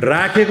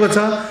राखेको छ।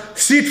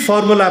 सिट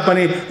फर्मुला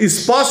पनि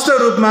स्पष्ट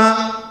रूपमा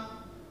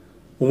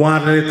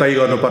उहाँहरूले तय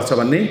गर्नुपर्छ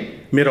भन्ने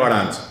मेरो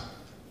अडान छ।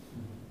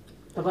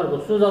 तपाईँहरूको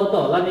सुझाव त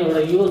होला नि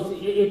एउटा यो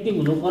यति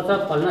हुनुपर्छ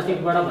फल्ना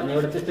सिटबाट भन्ने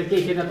एउटा त्यस्तो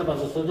केही छैन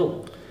तपाईँहरूको सुझाव?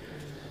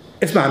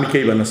 यसमा हामी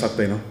केही भन्न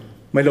सक्दैनौँ।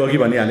 मैले अघि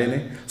भनिहालेँ नि,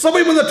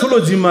 सबैभन्दा ठुलो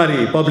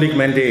जिम्मेवारी पब्लिक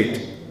म्यान्डेट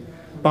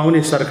पाउने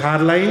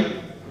सरकारलाई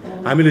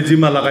हामीले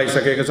जिम्मा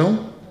लगाइसकेका छौँ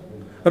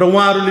र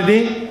उहाँहरूले नै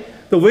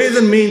the ways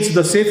and means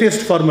the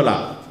safest formula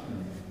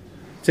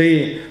चाहिँ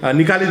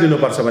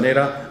निकालिदिनुपर्छ भनेर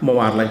म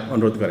उहाँहरूलाई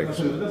अनुरोध गरेको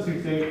छु।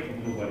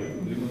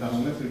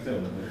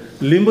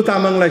 लिम्बू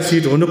तामाङलाई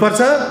सिट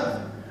हुनुपर्छ।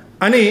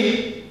 अनि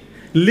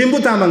लिम्बू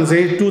तामाङ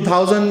चाहिँ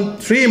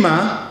 2003 मा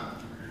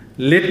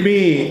let me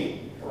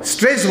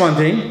stress one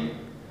thing,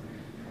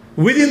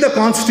 within the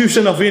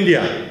constitution of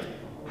India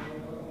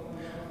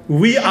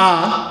we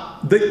are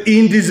the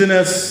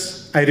indigenous,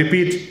 I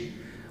repeat,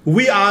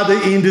 we are the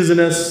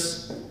indigenous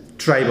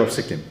tribe of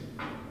Sikkim.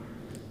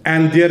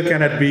 And there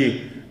cannot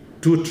be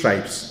two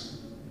tribes.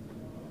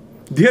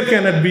 There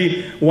cannot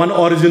be one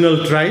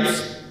original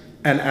tribes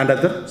and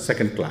another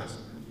second class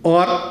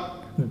or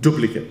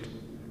duplicate.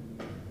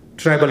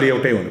 Tribal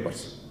एउटै हुनुपर्छ।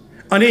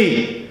 अनि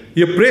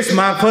यो press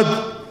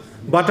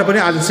मार्फतबाट पनि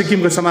आज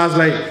सिक्किमको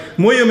समाजलाई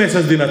म यो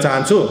मेसेज दिन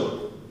चाहन्छु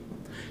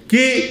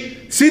कि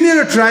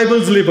सिनियर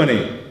ट्राइबल्सले पनि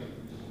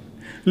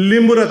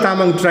लिम्बू र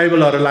तामाङ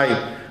ट्राइबलहरूलाई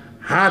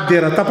हात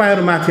दिएर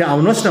तपाईँहरू माथि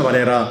आउनुहोस् न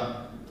भनेर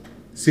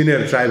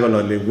सिनियर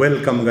ट्राइबलहरूले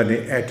वेलकम गर्ने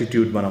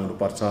एटिट्युड बनाउनु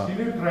पर्छ।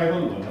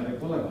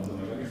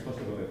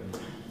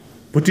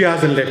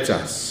 भुटियाज एन्ड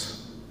लेप्चास।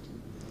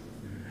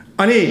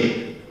 अनि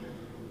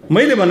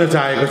मैले भन्न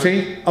चाहेको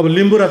चाहिँ अब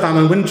लिम्बू र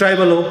तामाङ पनि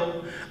ट्राइबल हो।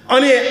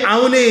 अनि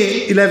आउने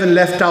 11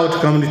 लेफ्ट आउट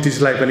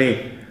कम्युनिटिजलाई पनि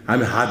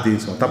हामी हात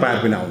दिन्छौँ,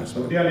 तपाईँहरू पनि आउनुहोस्।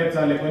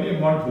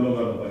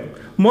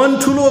 मन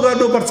ठुलो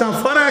गर्नुपर्छ,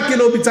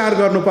 फराकिलो विचार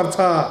गर्नुपर्छ।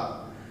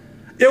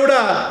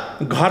 एउटा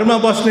घरमा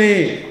बस्ने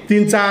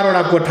 3-4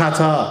 वटा कोठा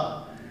छ,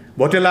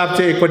 भोटे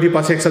लाप्चे एकपट्टि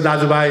पसेको छ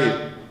दाजुभाइ,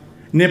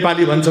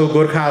 नेपाली भन्छौँ,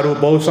 गोर्खाहरू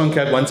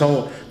बहुसङ्ख्यक भन्छौँ,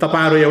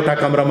 तपाईँहरू एउटा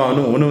कमरामा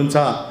हुनुहुन्छ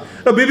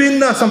र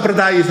विभिन्न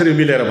सम्प्रदाय यसरी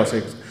मिलेर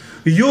बसेको छ।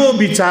 यो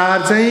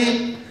विचार चाहिँ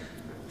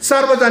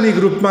सार्वजनिक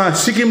रूपमा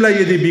सिक्किमलाई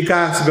यदि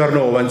विकास गर्नु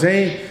हो भने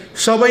चाहिँ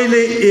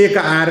सबैले एक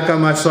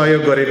आर्कामा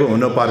सहयोग गरेको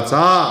हुनुपर्छ।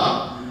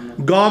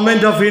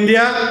 गभर्नमेन्ट अफ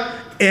इन्डिया,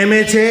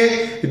 एमएचए,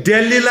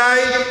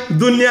 दिल्लीलाई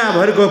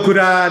दुनियाँभरको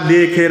कुरा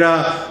लेखेर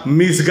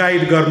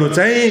मिसगाइड गर्नु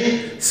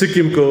चाहिँ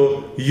सिक्किमको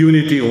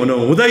युनिटी हुनु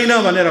हुँदैन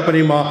भनेर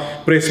पनि म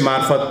प्रेस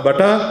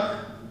मार्फतबाट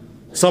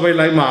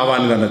सबैलाई म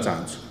आह्वान गर्न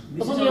चाहन्छु।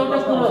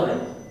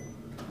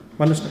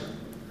 भन्नुहोस् न।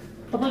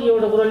 तपाईँ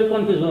एउटा कुराले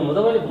कन्फ्युज हुनु,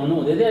 तपाईँले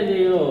भन्नुहुँदै थियो अहिले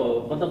यो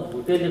मतलब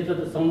भुटे लेप्चा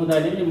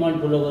समुदायले पनि मन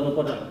ठुलो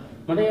गर्नुपर्छ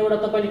भने एउटा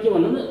तपाईँले के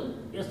भन्नु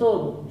यस्तो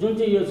जुन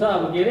चाहिँ यो छ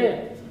अब के अरे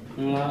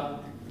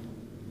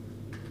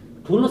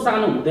ठुलो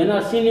सानो हुँदैन,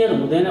 सिनियर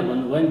हुँदैन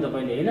भन्नुभयो नि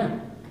तपाईँले होइन।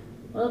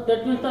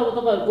 द्याट मिन्स त अब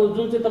तपाईँहरूको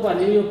जुन चाहिँ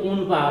तपाईँहरूले यो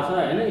पाउनु भएको छ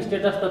होइन,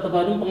 स्टेटस त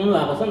तपाईँहरू पनि पाउनु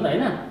भएको छ नि त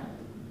होइन।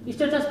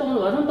 स्टेटस पाउनु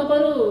भएको छ नि,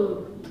 तपाईँहरू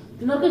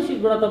तिनीहरूकै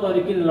सिटबाट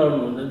तपाईँहरू किन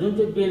लड्नुहुन्छ? जुन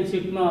चाहिँ बेल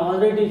सिटमा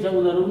अलरेडी छ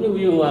उनीहरू पनि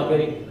उयो हो, के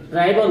अरे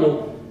ट्राइबल हो,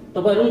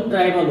 तपाईँहरू पनि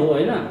ट्राइबल हो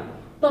होइन।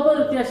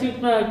 तपाईँहरू त्यहाँ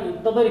सिटमा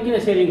तपाईँहरू किन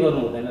सेयरिङ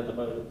गर्नु हुँदैन?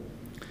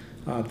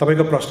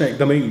 तपाईँको प्रश्न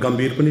एकदमै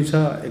गम्भीर पनि छ,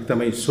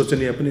 एकदमै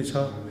सोचनीय पनि छ।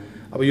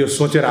 अब यो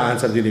सोचेर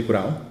आन्सर दिने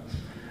कुरा हो।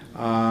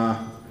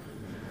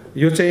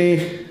 यो चाहिँ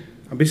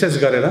विशेष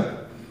गरेर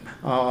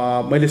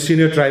मैले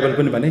सिनियर ट्राइबल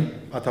पनि भने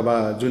अथवा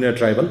junior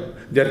tribal,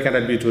 there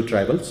cannot be to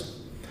tribals.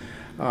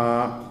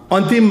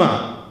 अन्तिममा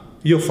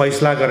यो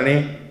फैसला गर्ने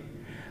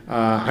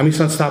हामी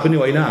संस्था पनि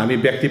होइन, हामी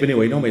व्यक्ति पनि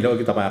होइनौँ। मैले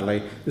अघि तपाईँहरूलाई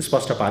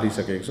स्पष्ट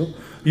पारिसकेको छु।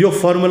 यो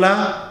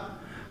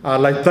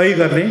फर्मुलालाई तय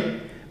गर्ने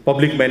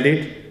पब्लिक म्यान्डेट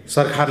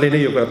सरकारले नै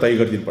यो कुरा तय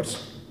गरिदिनुपर्छ।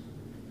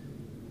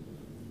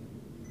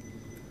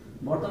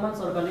 वर्तमान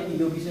सरकारले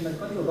यो विषयमा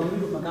कतिको गम्भीर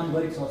रूपमा काम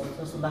गरेको छ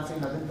जस्तो लाग्छ कि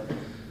लाग्दैन?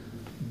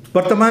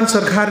 वर्तमान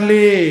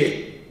सरकारले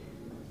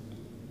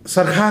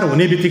सरकार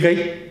हुने बित्तिकै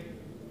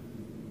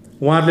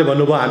उहाँहरूले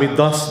भन्नुभयो हामी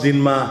 10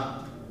 दिनमा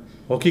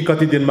हो कि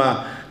कति दिनमा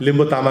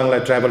लिम्बू तामाङलाई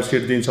ट्राइबल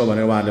सिट दिन्छौँ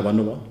भनेर उहाँहरूले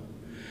भन्नुभयो।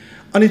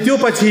 अनि त्यो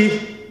पछि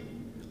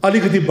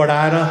अलिकति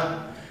बढाएर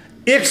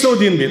 100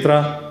 दिनभित्र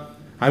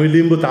हामी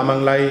लिम्बू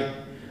तामाङलाई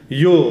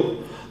यो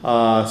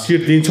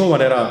सिट दिन्छौँ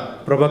भनेर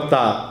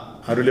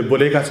प्रवक्ताहरूले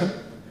बोलेका छन्।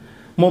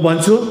 म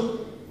भन्छु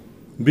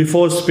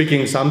before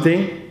speaking something,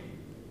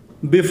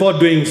 before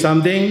doing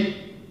something,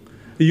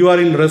 you are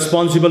in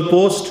responsible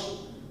post,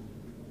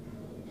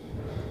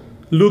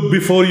 look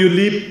before you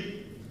lip,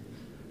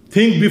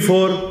 think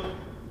before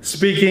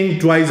speaking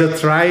twice or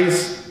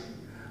thrice,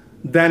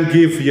 then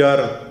give your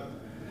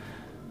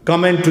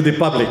comment to the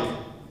public.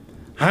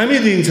 हामी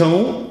दिन्छौँ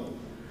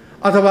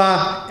अथवा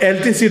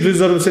एलटिसी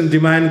रिजर्भेसन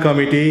डिमान्ड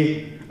कमिटी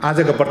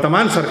आजको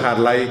वर्तमान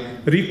सरकारलाई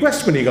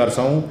request पनि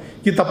गर्छौँ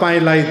कि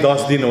तपाईँलाई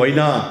 10 दिन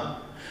होइन,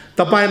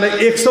 तपाईँलाई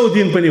 100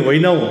 दिन पनि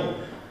होइनौ,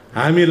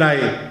 हामीलाई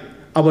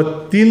अब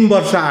 3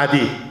 वर्ष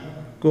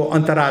आदिको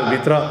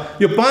अन्तरालभित्र,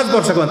 यो 5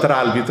 वर्षको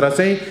अन्तरालभित्र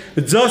चाहिँ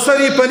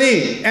जसरी पनि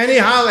any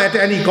how at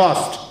any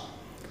cost,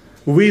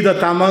 we the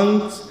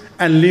Tamangs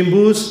and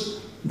Limbus,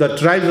 the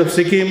tribes of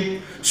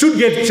Sikkim, should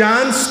get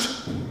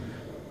chanced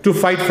to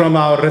fight from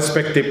our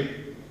respective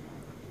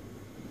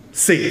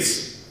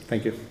seats.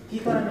 Thank you.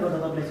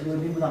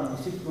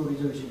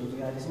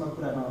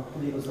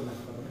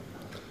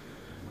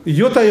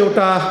 यो त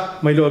एउटा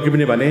मैले अघि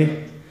पनि भने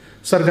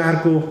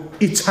सरकारको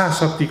इच्छा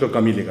शक्तिको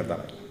कमीले गर्दा।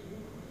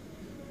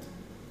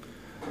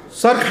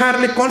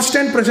 सरकारले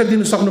कन्स्ट्यान्ट प्रेसर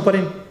दिन सक्नु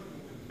पर्यो।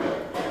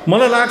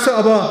 मलाई लाग्छ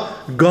अब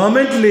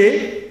गभर्नमेन्टले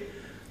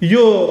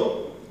यो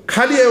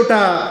खालि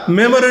एउटा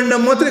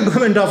मेमोरेन्डम मात्रै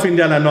गभर्नमेन्ट अफ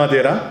इन्डियालाई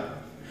नदिएर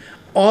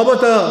अब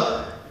त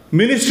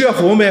ministry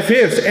of home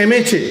affairs,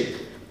 MHA,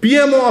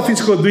 PMO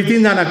अफिसको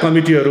 2-3 जना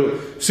कमिटीहरू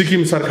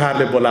सिक्किम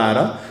सरकारले बोलाएर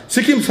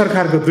सिक्किम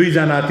सरकारको 2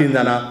 जना 3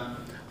 जना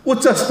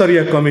उच्च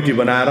स्तरीय कमिटी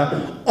बनाएर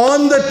अन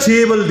द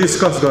टेबल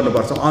डिस्कस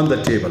गर्नुपर्छ। अन द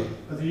टेबल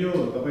यो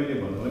तपाईले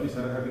भन्नुभयो नि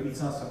सरकारको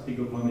इच्छा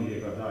शक्तिको कमीले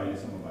गर्दा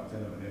अहिलेसम्म भएको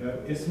छैन भनेर,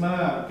 यसमा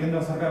केन्द्र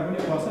सरकार पनि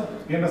पर्छ।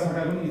 केन्द्र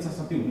सरकारको पनि इच्छा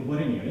शक्ति हुनु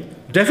पर्यो नि है।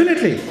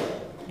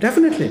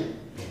 डेफिनेटली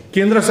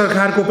केन्द्र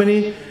सरकारको पनि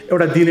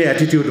एउटा दिने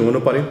एटिट्युड हुनु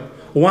पर्यो।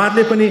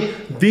 उहाँहरूले पनि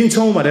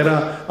दिन्छौँ भनेर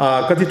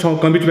कति ठाउँ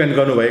कमिटमेन्ट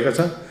गर्नुभएको छ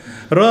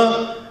र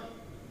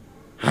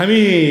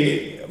हामी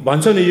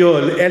भन्छौँ नि यो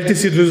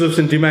एलटिसी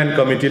रिजर्भेसन डिमान्ड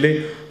कमिटीले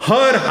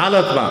हर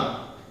हालतमा,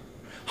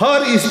 हर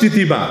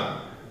स्थितिमा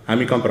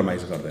हामी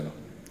कम्प्रोमाइज गर्दैनौँ।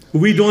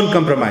 We don't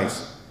compromise.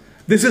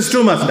 This is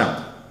too much now.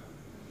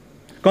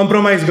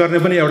 Compromise गर्ने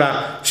पनि एउटा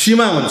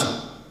सीमा हुन्छ।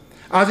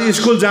 आज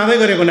स्कुल जाँदै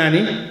गरेको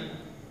नानी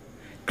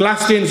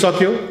क्लास 10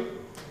 सक्यो,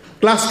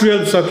 क्लास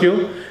 12 सक्यो,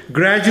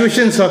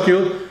 ग्रेजुएसन सक्यो,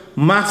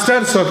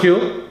 मास्टर सक्यो,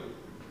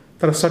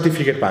 तर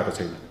सर्टिफिकेट पाएको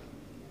छैन।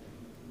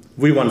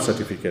 We want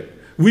certificate,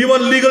 we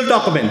want legal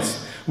documents,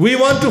 we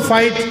want to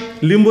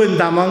fight Limbu and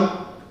Tamang.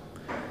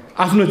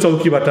 आफ्नो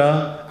चौकीबाट,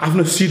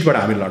 आफ्नो सिटबाट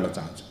हामी लड्न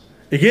चाहन्छौँ।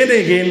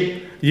 एगेन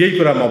यही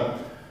कुरा म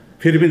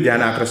फेरि पनि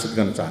ध्यान आकर्षित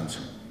गर्न चाहन्छु।